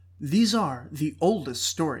These are the oldest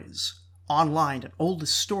stories, online at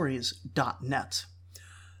oldeststories.net.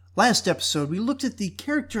 Last episode, we looked at the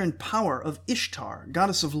character and power of Ishtar,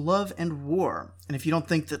 goddess of love and war. And if you don't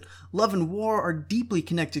think that love and war are deeply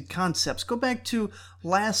connected concepts, go back to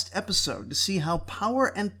last episode to see how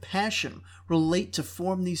power and passion relate to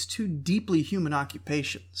form these two deeply human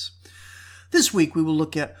occupations. This week, we will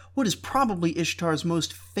look at what is probably Ishtar's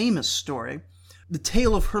most famous story, the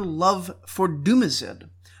tale of her love for Dumezid.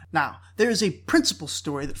 Now, there is a principal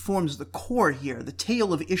story that forms the core here, the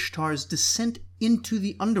tale of Ishtar's descent into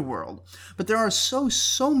the underworld. But there are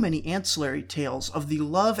so many ancillary tales of the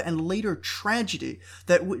love and later tragedy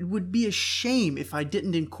that would be a shame if I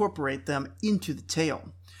didn't incorporate them into the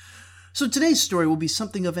tale. So today's story will be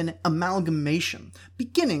something of an amalgamation,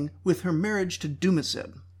 beginning with her marriage to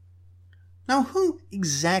Dumezid. Now, who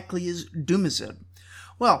exactly is Dumezid?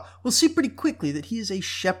 Well, we'll see pretty quickly that he is a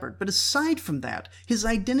shepherd, but aside from that, his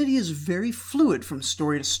identity is very fluid from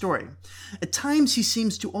story to story. At times he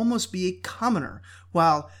seems to almost be a commoner,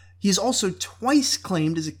 while he is also twice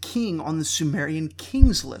claimed as a king on the Sumerian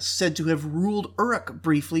kings list, said to have ruled Uruk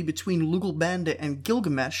briefly between Lugalbanda and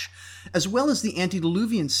Gilgamesh, as well as the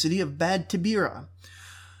antediluvian city of Bad Tibira.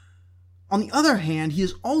 On the other hand, he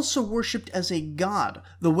is also worshipped as a god,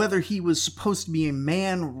 though whether he was supposed to be a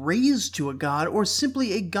man raised to a god or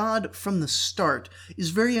simply a god from the start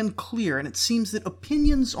is very unclear, and it seems that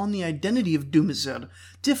opinions on the identity of Dumezid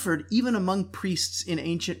differed even among priests in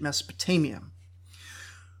ancient Mesopotamia.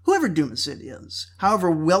 Whoever Dumezid is, however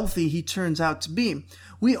wealthy he turns out to be,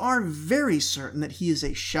 we are very certain that he is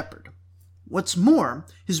a shepherd. What's more,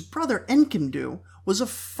 his brother Enkidu was a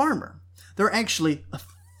farmer. There are actually a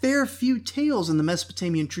fair few tales in the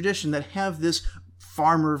Mesopotamian tradition that have this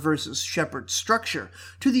farmer versus shepherd structure,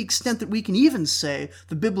 to the extent that we can even say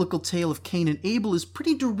the biblical tale of Cain and Abel is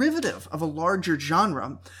pretty derivative of a larger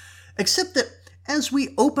genre, except that as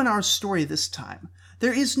we open our story this time,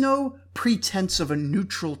 there is no pretense of a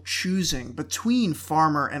neutral choosing between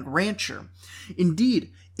farmer and rancher.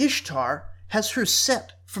 Indeed, Ishtar has her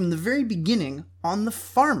set from the very beginning on the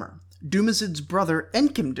farmer, Dumezid's brother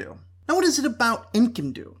Enkidu. Now, what is it about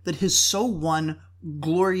Enkidu that has so won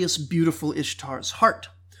glorious, beautiful Ishtar's heart?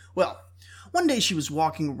 Well, one day she was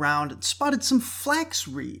walking around and spotted some flax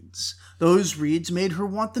reeds. Those reeds made her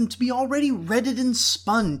want them to be already redded and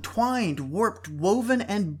spun, twined, warped, woven,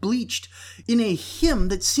 and bleached in a hymn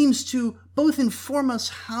that seems to both inform us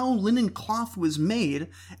how linen cloth was made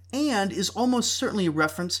and is almost certainly a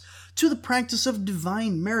reference to the practice of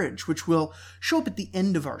divine marriage, which will show up at the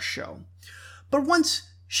end of our show. But once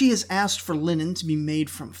she has asked for linen to be made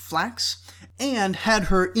from flax, and had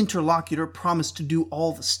her interlocutor promise to do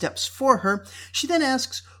all the steps for her, she then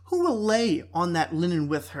asks who will lay on that linen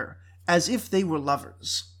with her, as if they were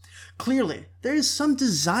lovers. Clearly, there is some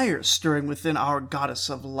desire stirring within our goddess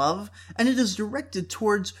of love, and it is directed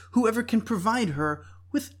towards whoever can provide her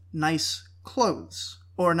with nice clothes,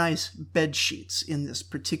 or nice bed sheets in this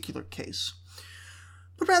particular case.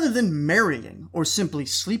 But rather than marrying, or simply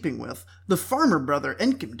sleeping with, the farmer brother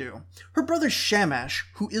Enkidu, her brother Shamash,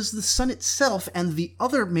 who is the sun itself and the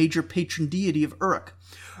other major patron deity of Uruk,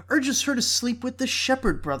 urges her to sleep with the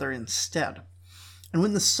shepherd brother instead. And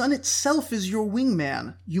when the sun itself is your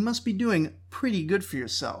wingman, you must be doing pretty good for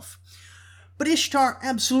yourself. But Ishtar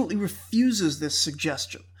absolutely refuses this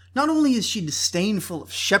suggestion. Not only is she disdainful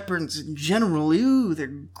of shepherds in general, ew,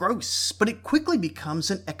 they're gross, but it quickly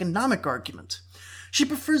becomes an economic argument. She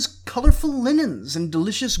prefers colorful linens and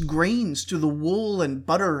delicious grains to the wool and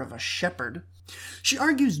butter of a shepherd. She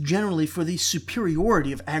argues generally for the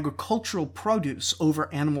superiority of agricultural produce over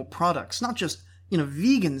animal products, not just in a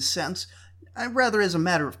vegan sense, rather as a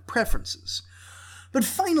matter of preferences. But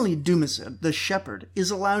finally Dumezid, the shepherd,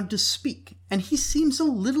 is allowed to speak, and he seems a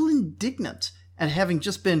little indignant at having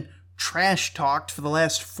just been trash-talked for the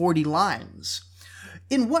last 40 lines.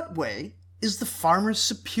 In what way is the farmer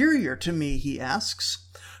superior to me, he asks.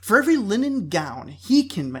 For every linen gown he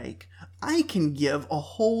can make, I can give a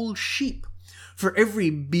whole sheep. For every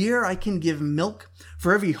beer I can give milk.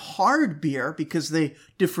 For every hard beer, because they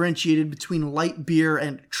differentiated between light beer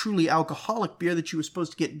and truly alcoholic beer that you were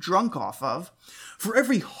supposed to get drunk off of. For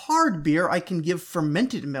every hard beer I can give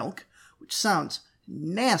fermented milk, which sounds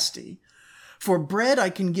nasty. For bread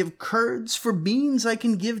I can give curds, for beans I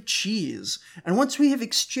can give cheese, and once we have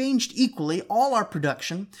exchanged equally all our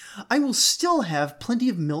production, I will still have plenty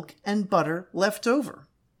of milk and butter left over.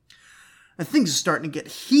 And things are starting to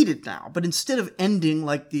get heated now, but instead of ending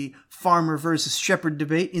like the farmer versus shepherd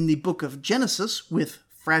debate in the book of Genesis with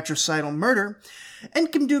fratricidal murder,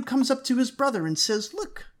 Enkidu comes up to his brother and says,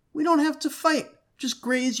 "Look, we don't have to fight. Just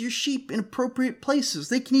graze your sheep in appropriate places.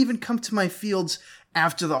 They can even come to my fields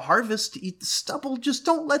after the harvest to eat the stubble. Just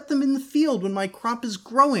don't let them in the field when my crop is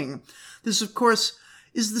growing. This, of course,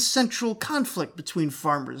 is the central conflict between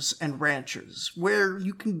farmers and ranchers, where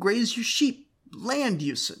you can graze your sheep, land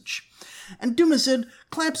usage. And Dumuzid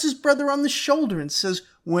claps his brother on the shoulder and says,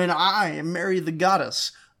 "When I marry the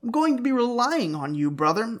goddess, I'm going to be relying on you,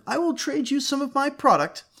 brother. I will trade you some of my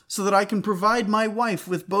product so that I can provide my wife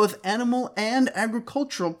with both animal and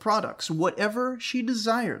agricultural products, whatever she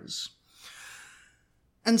desires."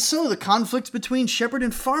 And so the conflict between shepherd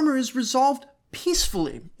and farmer is resolved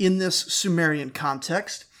peacefully in this Sumerian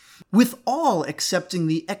context, with all accepting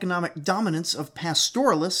the economic dominance of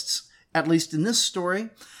pastoralists, at least in this story,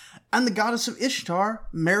 and the goddess of Ishtar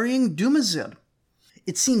marrying Dumuzid.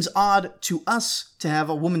 It seems odd to us to have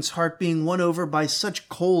a woman's heart being won over by such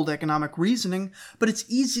cold economic reasoning, but it's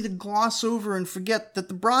easy to gloss over and forget that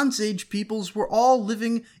the Bronze Age peoples were all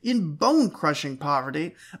living in bone-crushing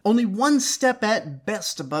poverty, only one step at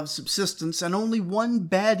best above subsistence, and only one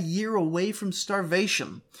bad year away from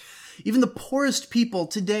starvation. Even the poorest people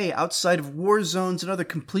today, outside of war zones and other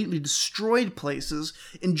completely destroyed places,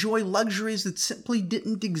 enjoy luxuries that simply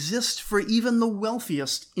didn't exist for even the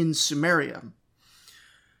wealthiest in Sumeria.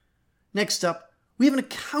 Next up, we have an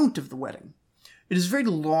account of the wedding. It is very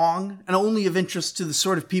long and only of interest to the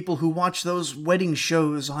sort of people who watch those wedding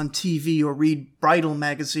shows on TV or read bridal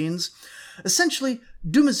magazines. Essentially,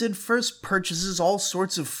 Dumuzid first purchases all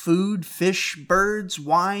sorts of food, fish, birds,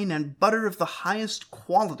 wine, and butter of the highest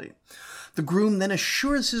quality. The groom then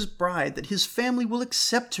assures his bride that his family will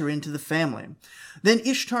accept her into the family. Then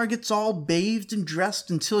Ishtar gets all bathed and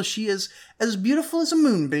dressed until she is as beautiful as a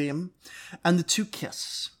moonbeam, and the two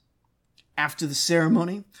kiss. After the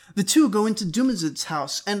ceremony, the two go into Dumuzid's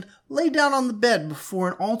house and lay down on the bed before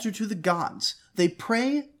an altar to the gods. They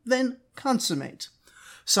pray, then consummate.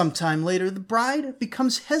 Sometime later, the bride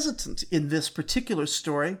becomes hesitant in this particular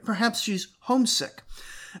story. Perhaps she's homesick.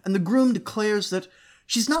 And the groom declares that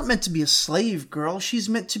she's not meant to be a slave girl. She's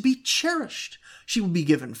meant to be cherished. She will be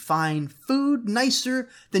given fine food, nicer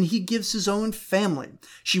than he gives his own family.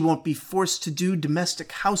 She won't be forced to do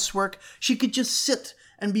domestic housework. She could just sit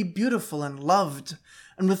and be beautiful and loved.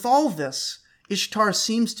 And with all this, Ishtar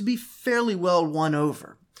seems to be fairly well won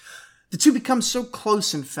over. The two become so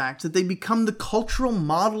close, in fact, that they become the cultural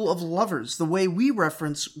model of lovers, the way we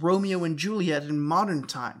reference Romeo and Juliet in modern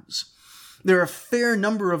times. There are a fair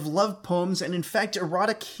number of love poems and, in fact,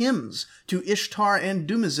 erotic hymns to Ishtar and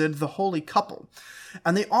Dumuzid, the holy couple,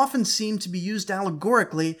 and they often seem to be used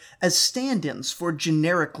allegorically as stand-ins for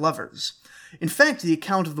generic lovers. In fact, the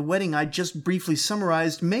account of the wedding I just briefly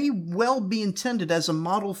summarized may well be intended as a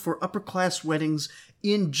model for upper-class weddings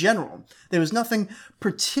in general. There was nothing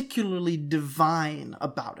particularly divine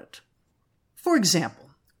about it. For example,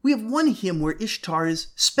 we have one hymn where Ishtar is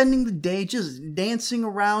spending the day just dancing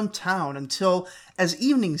around town until, as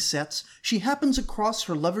evening sets, she happens across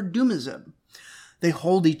her lover Dumuzid. They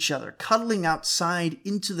hold each other, cuddling outside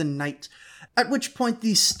into the night, at which point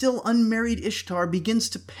the still unmarried Ishtar begins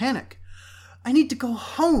to panic. "I need to go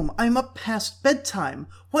home. I'm up past bedtime.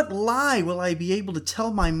 What lie will I be able to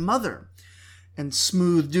tell my mother?" And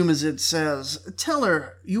smooth Dumuzid says, "Tell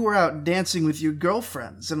her you were out dancing with your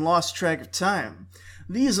girlfriends and lost track of time.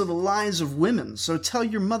 These are the lies of women, so tell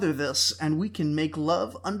your mother this, and we can make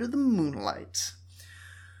love under the moonlight."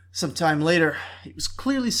 Sometime later, it was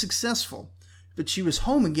clearly successful, but she was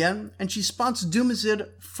home again, and she spots Dumuzid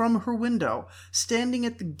from her window, standing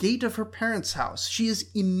at the gate of her parents' house. She is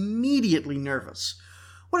immediately nervous.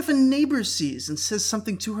 What if a neighbor sees and says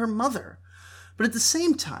something to her mother? But at the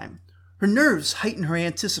same time, her nerves heighten her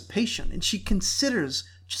anticipation, and she considers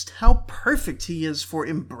just how perfect he is for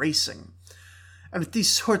embracing. And with these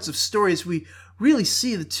sorts of stories, we really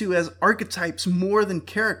see the two as archetypes more than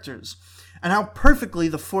characters, and how perfectly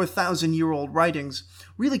the 4,000-year-old writings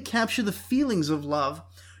really capture the feelings of love,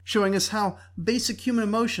 showing us how basic human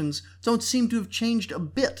emotions don't seem to have changed a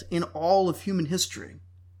bit in all of human history.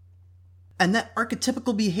 And that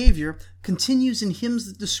archetypical behavior continues in hymns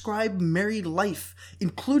that describe married life,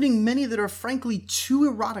 including many that are frankly too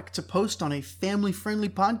erotic to post on a family-friendly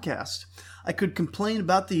podcast. I could complain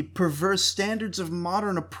about the perverse standards of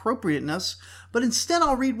modern appropriateness, but instead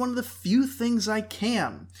I'll read one of the few things I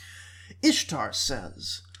can. Ishtar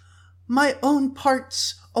says, "My own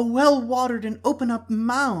parts, a well-watered and open-up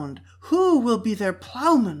mound, who will be their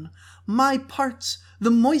plowman? My parts,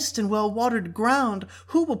 the moist and well-watered ground,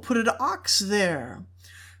 who will put an ox there?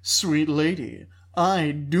 Sweet lady,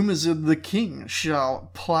 I, Dumuzid the king,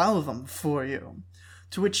 shall plow them for you."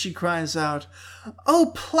 To which she cries out,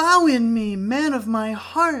 "Oh, plow in me, man of my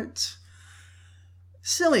heart!"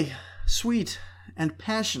 Silly, sweet, and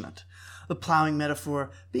passionate, the plowing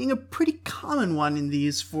metaphor being a pretty common one in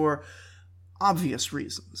these for obvious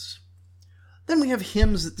reasons. Then we have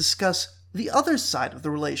hymns that discuss the other side of the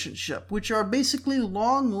relationship, which are basically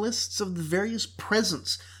long lists of the various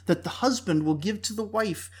presents that the husband will give to the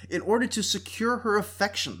wife in order to secure her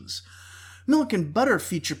affections. Milk and butter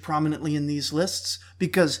feature prominently in these lists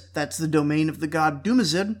because that's the domain of the god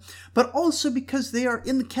Dumuzid, but also because they are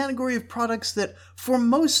in the category of products that, for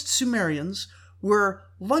most Sumerians, were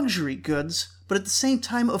luxury goods, but at the same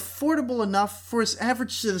time affordable enough for his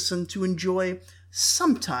average citizen to enjoy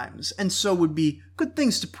sometimes, and so would be good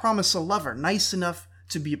things to promise a lover, nice enough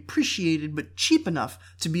to be appreciated, but cheap enough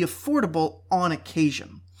to be affordable on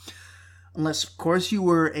occasion. Unless, of course, you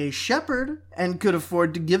were a shepherd and could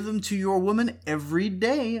afford to give them to your woman every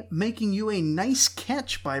day, making you a nice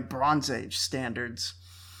catch by Bronze Age standards.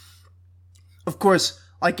 Of course,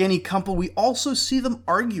 like any couple, we also see them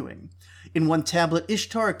arguing. In one tablet,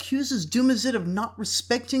 Ishtar accuses Dumuzid of not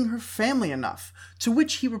respecting her family enough, to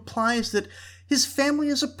which he replies that his family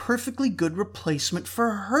is a perfectly good replacement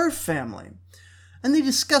for her family. And they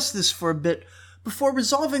discuss this for a bit before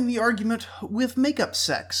resolving the argument with makeup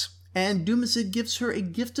sex, and Dumuzid gives her a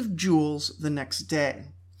gift of jewels the next day.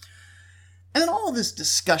 And in all this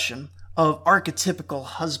discussion of archetypical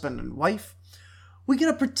husband and wife, we get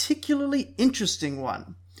a particularly interesting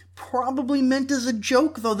one, probably meant as a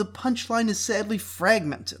joke, though the punchline is sadly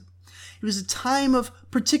fragmented. It was a time of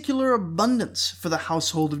particular abundance for the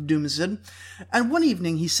household of Dumuzid, and one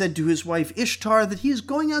evening he said to his wife Ishtar that he is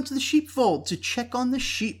going out to the sheepfold to check on the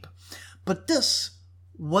sheep. But this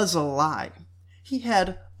was a lie. He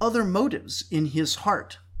had other motives in his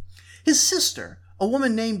heart. His sister, a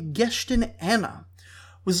woman named Geshtin Anna,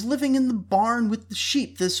 was living in the barn with the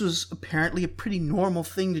sheep. This was apparently a pretty normal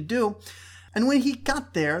thing to do, and when he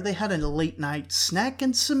got there, they had a late-night snack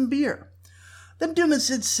and some beer. Then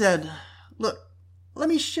Dumuzid said, "Look, let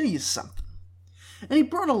me show you something." And he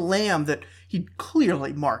brought a lamb that he'd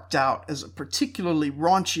clearly marked out as a particularly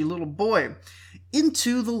raunchy little boy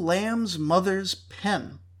into the lamb's mother's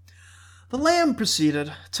pen. The lamb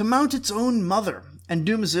proceeded to mount its own mother, and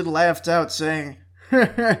Dumuzid laughed out, saying,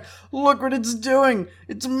 "Look what it's doing!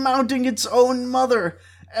 It's mounting its own mother,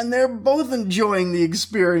 and they're both enjoying the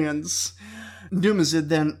experience." Dumuzid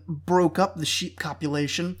then broke up the sheep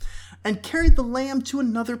copulation and carried the lamb to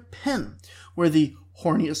another pen, where the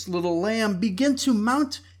horniest little lamb began to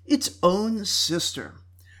mount its own sister.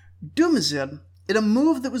 Dumuzid, in a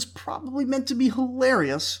move that was probably meant to be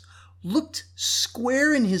hilarious, looked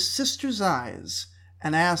square in his sister's eyes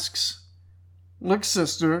and asks, "Look,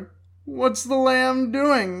 sister, what's the lamb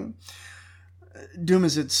doing?"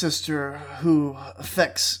 Dumuzid's sister, who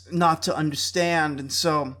affects not to understand, and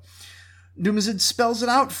so Dumuzid spells it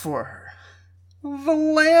out for her. "The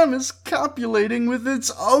lamb is copulating with its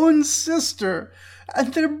own sister,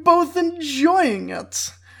 and they're both enjoying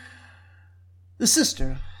it." The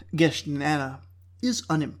sister, Geshtin Anna, is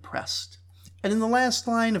unimpressed, and in the last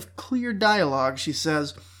line of clear dialogue she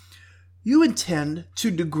says, "You intend to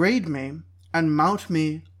degrade me and mount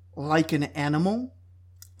me like an animal?"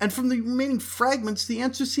 And from the remaining fragments, the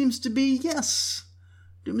answer seems to be yes.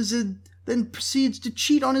 Dumuzid then proceeds to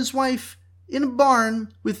cheat on his wife in a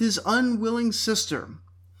barn with his unwilling sister.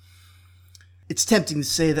 It's tempting to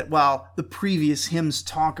say that while the previous hymns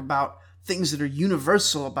talk about things that are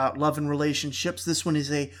universal about love and relationships, this one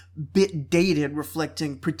is a bit dated,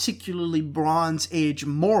 reflecting particularly Bronze Age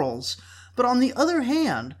morals. But on the other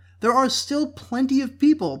hand, there are still plenty of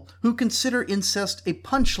people who consider incest a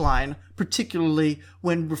punchline, particularly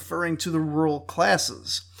when referring to the rural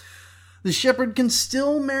classes. The shepherd can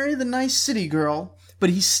still marry the nice city girl,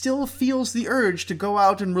 but he still feels the urge to go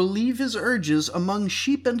out and relieve his urges among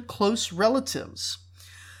sheep and close relatives.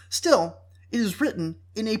 Still, it is written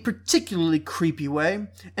in a particularly creepy way,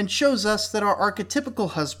 and shows us that our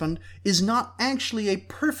archetypical husband is not actually a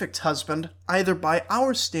perfect husband, either by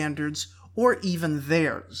our standards or even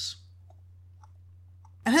theirs.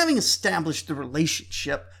 And having established the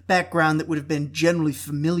relationship, background that would have been generally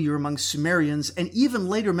familiar among Sumerians and even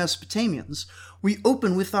later Mesopotamians, we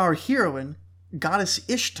open with our heroine, Goddess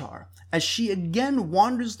Ishtar, as she again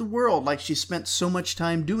wanders the world like she spent so much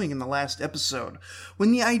time doing in the last episode,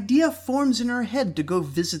 when the idea forms in her head to go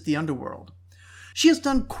visit the underworld. She has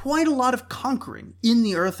done quite a lot of conquering in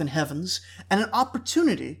the earth and heavens, and an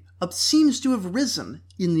opportunity seems to have risen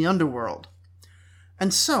in the underworld.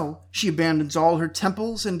 And so, she abandons all her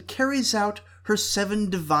temples and carries out her 7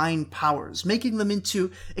 divine powers, making them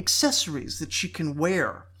into accessories that she can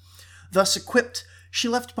wear. Thus equipped, she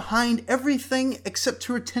left behind everything except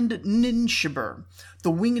her attendant Ninshibur,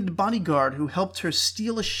 the winged bodyguard who helped her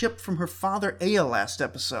steal a ship from her father Ea last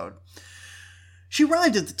episode. She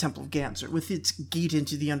arrived at the Temple of Ganser with its gate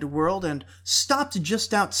into the underworld and stopped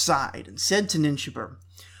just outside and said to Ninshubur,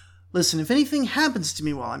 "Listen, if anything happens to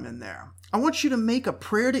me while I'm in there, I want you to make a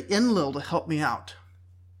prayer to Enlil to help me out.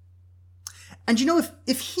 And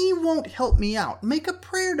if he won't help me out, make a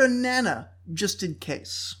prayer to Nana just in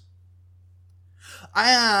case.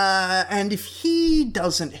 And if he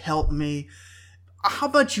doesn't help me, how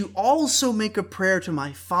about you also make a prayer to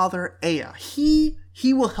my father Ea?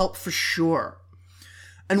 He will help for sure."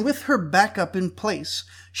 And with her backup in place,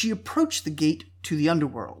 she approached the gate to the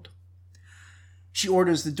underworld. She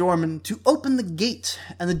orders the doorman to open the gate,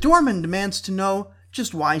 and the doorman demands to know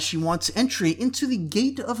just why she wants entry into the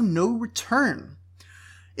gate of no return.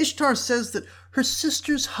 Ishtar says that her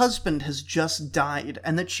sister's husband has just died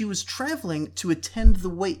and that she was traveling to attend the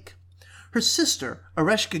wake. Her sister,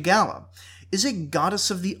 Ereshkigal, is a goddess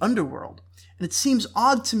of the underworld, and it seems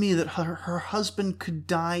odd to me that her husband could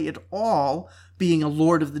die at all, being a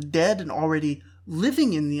lord of the dead and already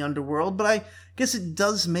living in the underworld, but I guess it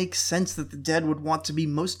does make sense that the dead would want to be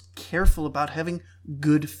most careful about having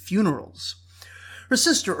good funerals. Her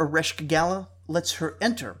sister, Ereshkigal, lets her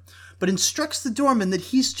enter, but instructs the doorman that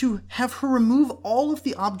he's to have her remove all of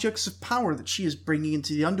the objects of power that she is bringing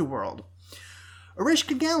into the underworld.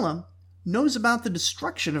 Ereshkigal knows about the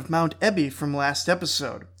destruction of Mount Ebi from last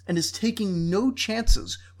episode, and is taking no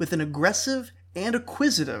chances with an aggressive and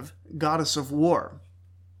acquisitive goddess of war.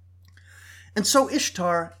 And so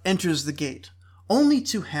Ishtar enters the gate, only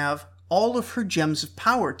to have all of her gems of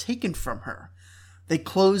power taken from her. They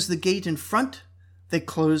close the gate in front, they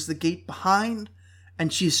close the gate behind,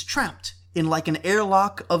 and she's trapped in like an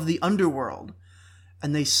airlock of the underworld.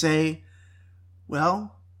 And they say,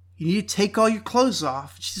 "Well, you need to take all your clothes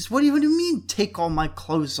off." She says, "What do you mean, take all my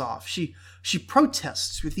clothes off?" She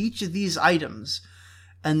protests with each of these items,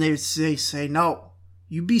 and they say, "No,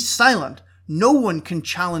 you be silent. No one can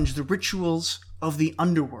challenge the rituals of the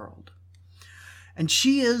underworld." And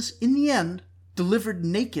she is, in the end, delivered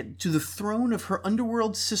naked to the throne of her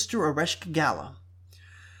underworld sister Ereshkigal.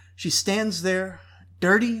 She stands there,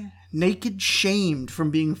 dirty, naked, shamed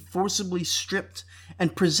from being forcibly stripped,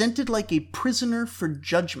 and presented like a prisoner for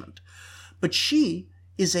judgment. But she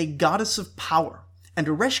is a goddess of power, and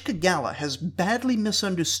Ereshkigal has badly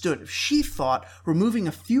misunderstood if she thought removing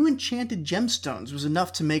a few enchanted gemstones was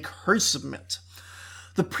enough to make her submit.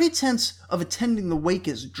 The pretense of attending the wake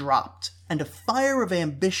is dropped, and a fire of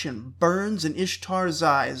ambition burns in Ishtar's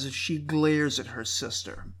eyes as she glares at her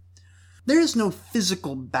sister. There is no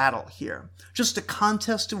physical battle here, just a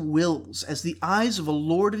contest of wills as the eyes of a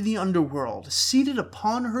lord of the underworld, seated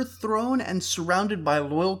upon her throne and surrounded by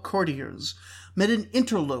loyal courtiers, met an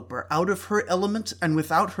interloper out of her element and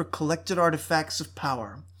without her collected artifacts of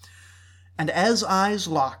power. And as eyes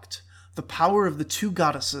locked, the power of the two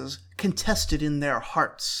goddesses contested in their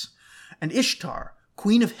hearts, and Ishtar,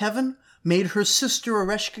 queen of heaven, made her sister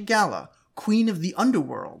Ereshkigal, queen of the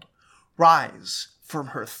underworld, rise from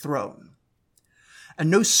her throne. And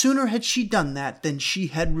no sooner had she done that than she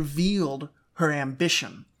had revealed her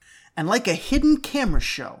ambition. And like a hidden camera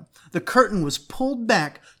show, the curtain was pulled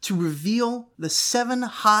back to reveal the 7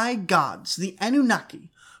 high gods, the Anunnaki,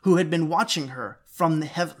 who had been watching her from the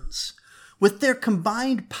heavens. With their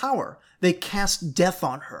combined power, they cast death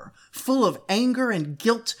on her, full of anger and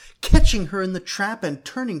guilt, catching her in the trap and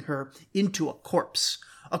turning her into a corpse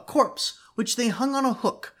which they hung on a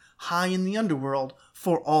hook high in the underworld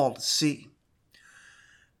for all to see.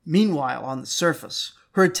 Meanwhile, on the surface,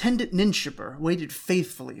 her attendant Ninshubur waited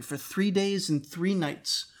faithfully for 3 days and 3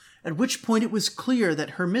 nights, at which point it was clear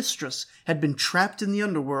that her mistress had been trapped in the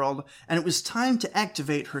underworld, and it was time to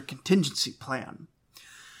activate her contingency plan.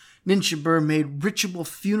 Ninshubur made ritual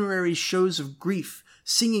funerary shows of grief,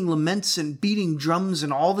 singing laments and beating drums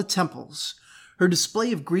in all the temples. Her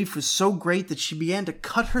display of grief was so great that she began to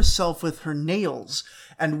cut herself with her nails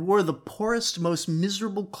and wore the poorest, most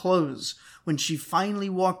miserable clothes when she finally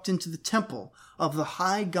walked into the temple of the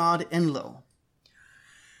high god Enlil.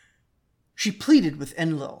 She pleaded with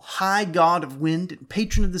Enlil, high god of wind and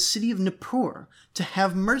patron of the city of Nippur, to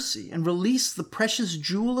have mercy and release the precious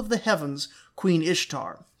jewel of the heavens, Queen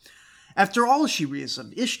Ishtar. After all, she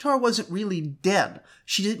reasoned, Ishtar wasn't really dead.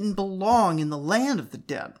 She didn't belong in the land of the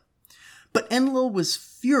dead. But Enlil was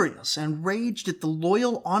furious and raged at the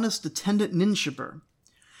loyal, honest attendant Ninshubur.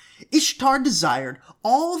 Ishtar desired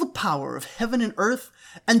all the power of heaven and earth,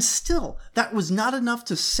 and still that was not enough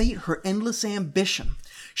to sate her endless ambition.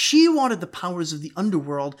 She wanted the powers of the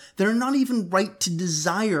underworld that are not even right to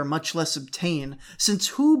desire, much less obtain, since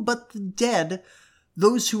who but the dead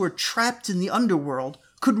those who were trapped in the underworld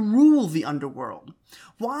could rule the underworld.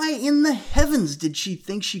 Why in the heavens did she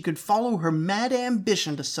think she could follow her mad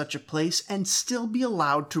ambition to such a place and still be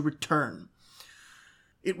allowed to return?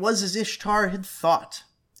 It was as Ishtar had thought.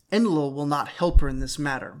 Enlil will not help her in this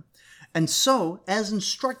matter. And so, as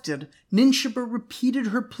instructed, Ninshubur repeated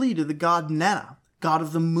her plea to the god Nanna, god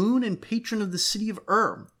of the moon and patron of the city of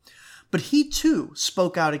Ur. But he too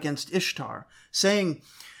spoke out against Ishtar, saying,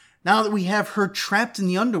 "Now that we have her trapped in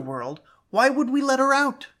the underworld, why would we let her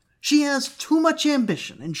out? She has too much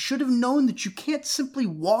ambition and should have known that you can't simply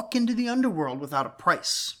walk into the underworld without a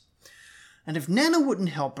price." And if Nanna wouldn't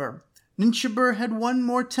help her, Ninshubur had one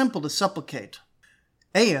more temple to supplicate.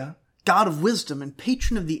 Ea, god of wisdom and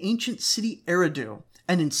patron of the ancient city Eridu,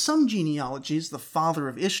 and in some genealogies the father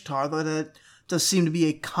of Ishtar, though that does seem to be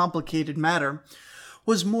a complicated matter,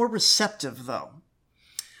 was more receptive, though.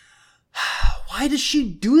 "Why does she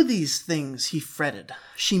do these things?" he fretted.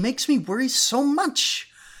 "She makes me worry so much."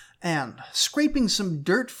 And, scraping some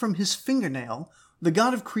dirt from his fingernail, the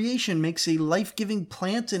god of creation makes a life-giving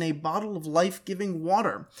plant in a bottle of life-giving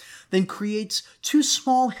water, then creates 2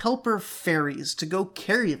 small helper fairies to go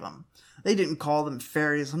carry them. They didn't call them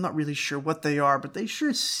fairies. I'm not really sure what they are, but they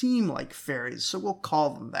sure seem like fairies, so we'll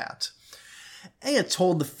call them that. Ea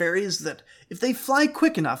told the fairies that if they fly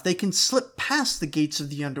quick enough, they can slip past the gates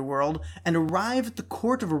of the underworld and arrive at the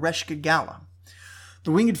court of Ereshkigal.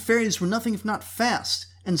 The winged fairies were nothing if not fast,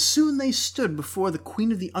 and soon they stood before the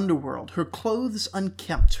queen of the underworld, her clothes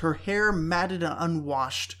unkempt, her hair matted and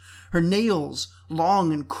unwashed, her nails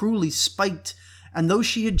long and cruelly spiked, and though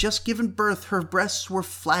she had just given birth, her breasts were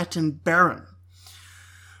flat and barren.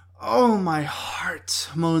 "Oh, my heart,"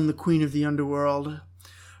 moaned the queen of the underworld.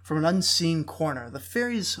 From an unseen corner, the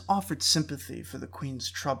fairies offered sympathy for the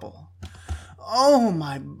queen's trouble. "Oh,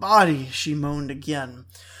 my body," she moaned again.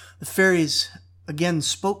 The fairies again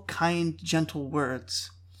spoke kind, gentle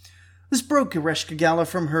words. This broke Ereshkigal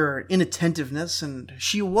from her inattentiveness, and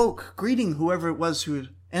she awoke, greeting whoever it was who had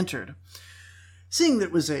entered. Seeing that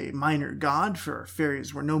it was a minor god, for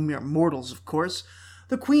fairies were no mere mortals, of course,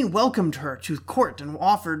 the queen welcomed her to court and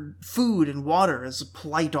offered food and water as a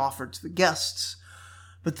polite offer to the guests.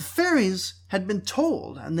 But the fairies had been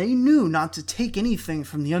told, and they knew not to take anything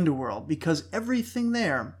from the underworld, because everything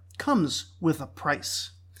there comes with a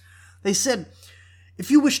price. They said,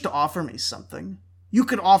 "If you wish to offer me something, you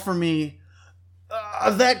could offer me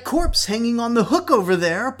that corpse hanging on the hook over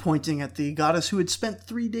there," pointing at the goddess who had spent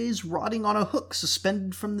 3 days rotting on a hook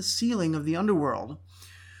suspended from the ceiling of the underworld.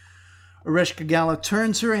 Ereshkigal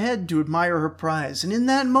turns her head to admire her prize, and in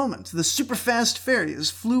that moment the superfast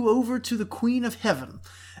fairies flew over to the Queen of Heaven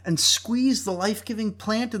and squeezed the life-giving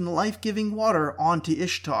plant and the life-giving water onto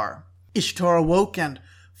Ishtar. Ishtar awoke and,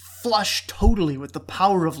 flushed totally with the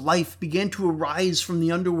power of life, began to arise from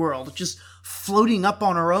the underworld, just floating up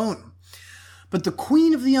on her own. But the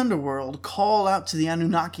queen of the underworld called out to the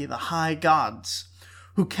Anunnaki, the high gods,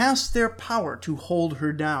 who cast their power to hold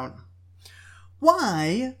her down.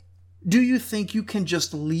 "Why do you think you can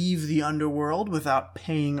just leave the underworld without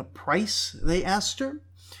paying a price?" they asked her.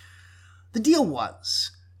 The deal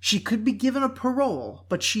was, she could be given a parole,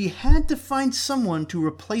 but she had to find someone to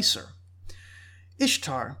replace her.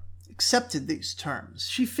 Ishtar accepted these terms.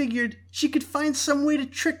 She figured she could find some way to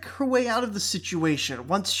trick her way out of the situation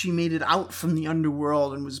once she made it out from the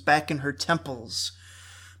underworld and was back in her temples.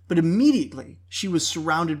 But immediately she was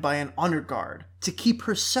surrounded by an honor guard to keep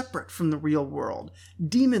her separate from the real world,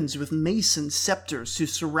 demons with mace and scepters to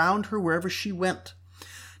surround her wherever she went.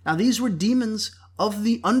 Now these were demons of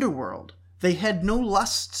the underworld. They had no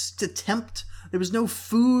lusts to tempt. There was no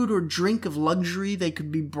food or drink of luxury they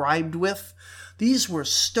could be bribed with. These were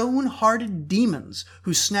stone-hearted demons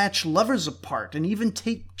who snatch lovers apart and even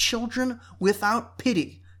take children without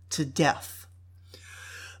pity to death.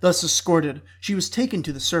 Thus escorted, she was taken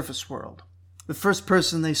to the surface world. The first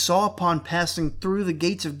person they saw upon passing through the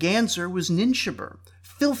gates of Ganser was Ninshubur,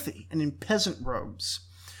 filthy and in peasant robes.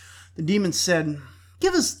 The demons said,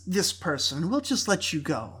 "Give us this person and we'll just let you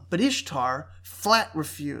go." But Ishtar flat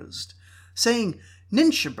refused, saying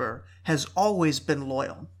Ninshubur has always been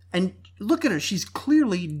loyal. And look at her, she's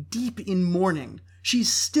clearly deep in mourning.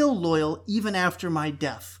 She's still loyal even after my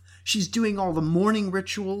death. She's doing all the mourning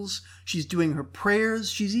rituals, she's doing her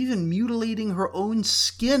prayers, she's even mutilating her own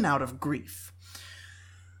skin out of grief.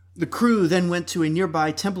 The crew then went to a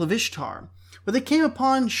nearby temple of Ishtar, where they came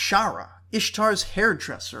upon Shara, Ishtar's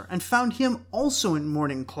hairdresser, and found him also in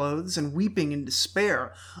mourning clothes and weeping in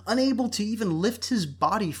despair, unable to even lift his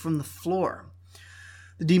body from the floor.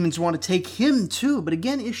 The demons want to take him too, but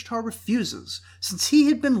again Ishtar refuses, since he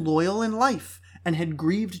had been loyal in life and had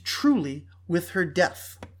grieved truly with her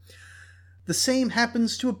death. The same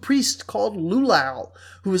happens to a priest called Lulal,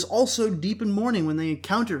 who is also deep in mourning when they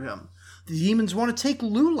encounter him. The demons want to take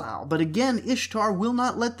Lulal, but again Ishtar will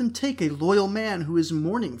not let them take a loyal man who is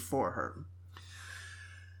mourning for her.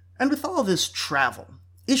 And with all this travel,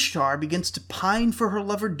 Ishtar begins to pine for her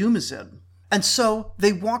lover Dumuzid. And so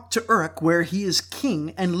they walk to Uruk, where he is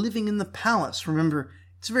king and living in the palace. Remember,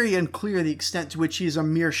 it's very unclear the extent to which he is a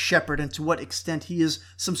mere shepherd and to what extent he is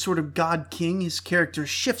some sort of god-king. His character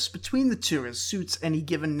shifts between the two as suits any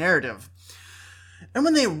given narrative. And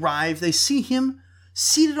when they arrive, they see him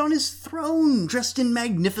seated on his throne, dressed in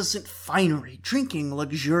magnificent finery, drinking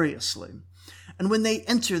luxuriously. And when they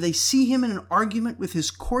enter, they see him in an argument with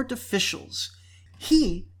his court officials.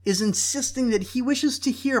 He is insisting that he wishes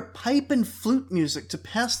to hear pipe and flute music to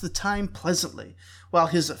pass the time pleasantly, while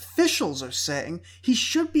his officials are saying he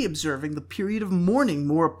should be observing the period of mourning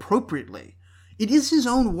more appropriately. It is his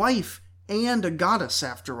own wife and a goddess,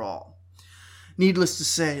 after all. Needless to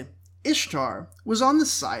say, Ishtar was on the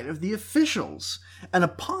side of the officials, and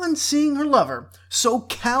upon seeing her lover so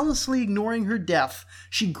callously ignoring her death,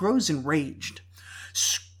 she grows enraged.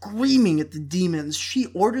 Screaming at the demons, she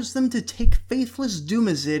orders them to take faithless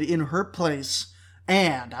Dumuzid in her place,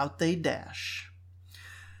 and out they dash.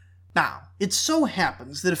 Now, it so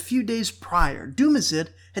happens that a few days prior, Dumuzid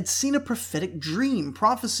had seen a prophetic dream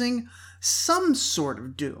prophesying some sort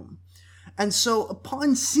of doom. And so,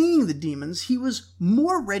 upon seeing the demons, he was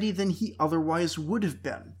more ready than he otherwise would have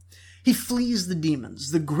been. He flees the demons,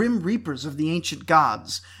 the grim reapers of the ancient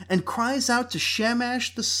gods, and cries out to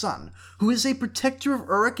Shamash the sun, who is a protector of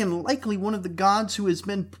Uruk and likely one of the gods who has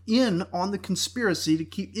been in on the conspiracy to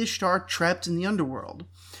keep Ishtar trapped in the underworld.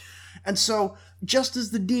 And so, just as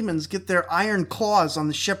the demons get their iron claws on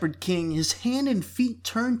the Shepherd King, his hand and feet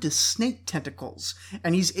turn to snake tentacles,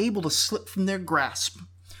 and he's able to slip from their grasp.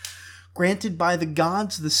 Granted by the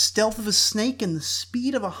gods the stealth of a snake and the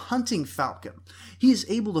speed of a hunting falcon, he is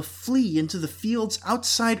able to flee into the fields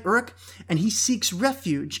outside Uruk, and he seeks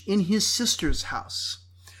refuge in his sister's house.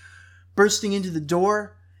 Bursting into the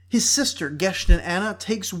door, his sister, Geshtin-Anna,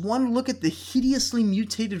 takes one look at the hideously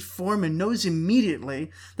mutated form and knows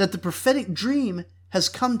immediately that the prophetic dream has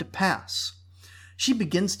come to pass. She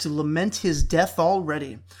begins to lament his death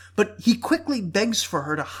already, but he quickly begs for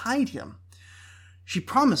her to hide him. She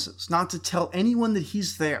promises not to tell anyone that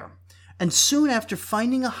he's there, and soon after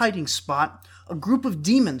finding a hiding spot, a group of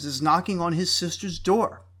demons is knocking on his sister's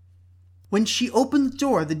door. When she opened the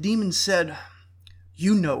door, the demons said,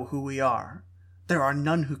 "You know who we are. There are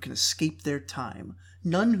none who can escape their time,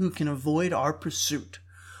 none who can avoid our pursuit.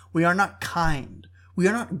 We are not kind, we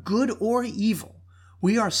are not good or evil,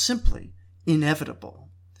 we are simply inevitable.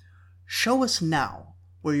 Show us now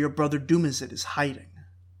where your brother Dumuzid is hiding."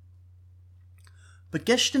 But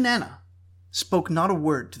Geshtin-Anna spoke not a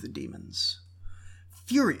word to the demons.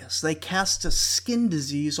 Furious, they cast a skin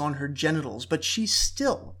disease on her genitals, but she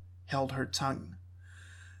still held her tongue.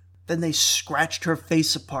 Then they scratched her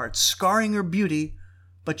face apart, scarring her beauty,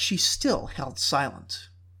 but she still held silent.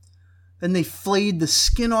 Then they flayed the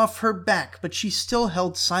skin off her back, but she still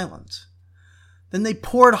held silent. Then they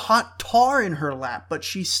poured hot tar in her lap, but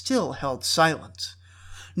she still held silent.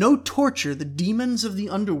 No torture the demons of the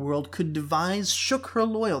underworld could devise shook her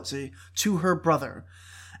loyalty to her brother.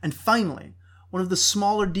 And finally, one of the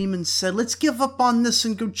smaller demons said, "Let's give up on this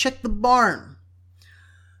and go check the barn."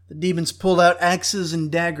 The demons pulled out axes and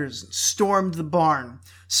daggers and stormed the barn,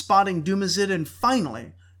 spotting Dumuzid and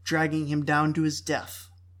finally dragging him down to his death.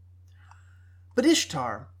 But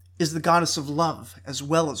Ishtar is the goddess of love as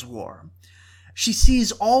well as war. She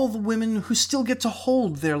sees all the women who still get to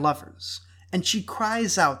hold their lovers, and she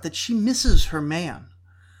cries out that she misses her man.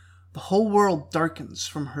 The whole world darkens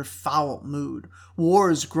from her foul mood.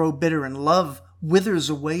 Wars grow bitter and love withers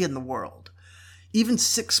away in the world. Even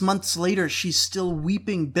 6 months later, she's still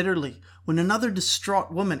weeping bitterly when another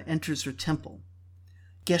distraught woman enters her temple.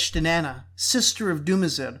 Geshtin-Anna, sister of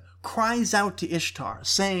Dumuzid, cries out to Ishtar,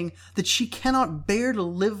 saying that she cannot bear to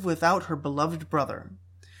live without her beloved brother.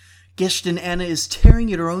 Geshtin-Anna is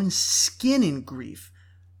tearing at her own skin in grief,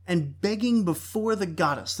 and begging before the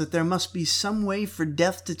goddess that there must be some way for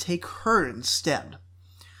death to take her instead.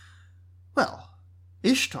 Well,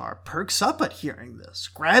 Ishtar perks up at hearing this,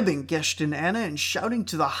 grabbing Geshtin-Anna and shouting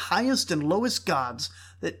to the highest and lowest gods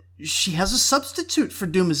that she has a substitute for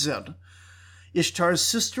Dumuzid. Ishtar's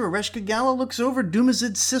sister, Ereshkigal, looks over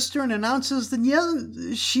Dumuzid's sister and announces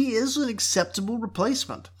that, she is an acceptable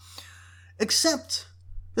replacement. Except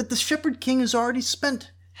that the Shepherd King has already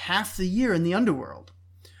spent half the year in the underworld.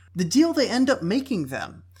 The deal they end up making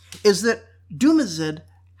then is that Dumuzid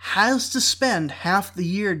has to spend half the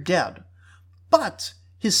year dead, but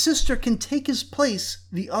his sister can take his place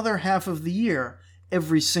the other half of the year,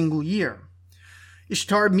 every single year.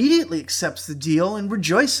 Ishtar immediately accepts the deal and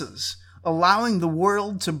rejoices, allowing the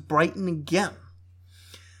world to brighten again.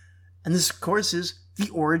 And this, of course, is the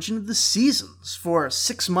origin of the seasons. For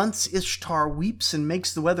 6 months, Ishtar weeps and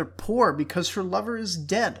makes the weather poor because her lover is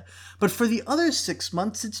dead. But for the other 6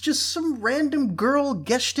 months, it's just some random girl,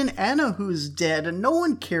 Geshtin Anna, who is dead, and no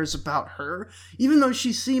one cares about her, even though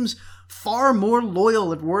she seems far more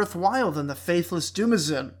loyal and worthwhile than the faithless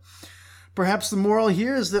Dumuzid. Perhaps the moral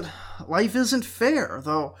here is that life isn't fair,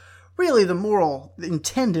 though really the moral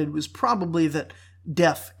intended was probably that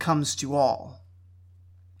death comes to all.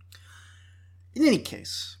 In any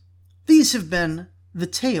case, these have been the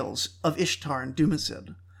tales of Ishtar and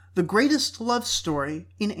Dumuzid, the greatest love story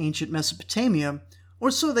in ancient Mesopotamia,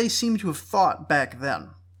 or so they seem to have thought back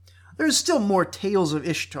then. There are still more tales of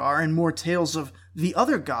Ishtar and more tales of the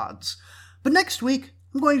other gods, but next week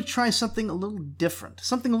I'm going to try something a little different,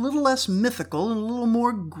 something a little less mythical and a little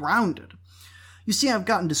more grounded. You see, I've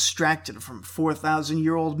gotten distracted from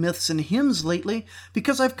 4,000-year-old myths and hymns lately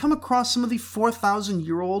because I've come across some of the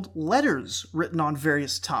 4,000-year-old letters written on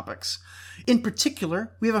various topics. In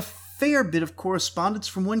particular, we have a fair bit of correspondence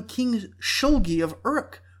from one King Shulgi of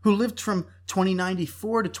Uruk, who lived from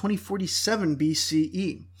 2094 to 2047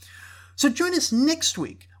 BCE. So join us next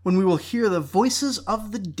week when we will hear the voices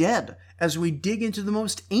of the dead as we dig into the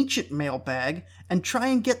most ancient mailbag and try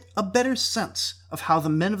and get a better sense of how the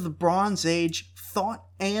men of the Bronze Age thought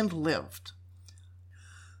and lived.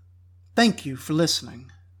 Thank you for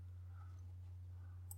listening.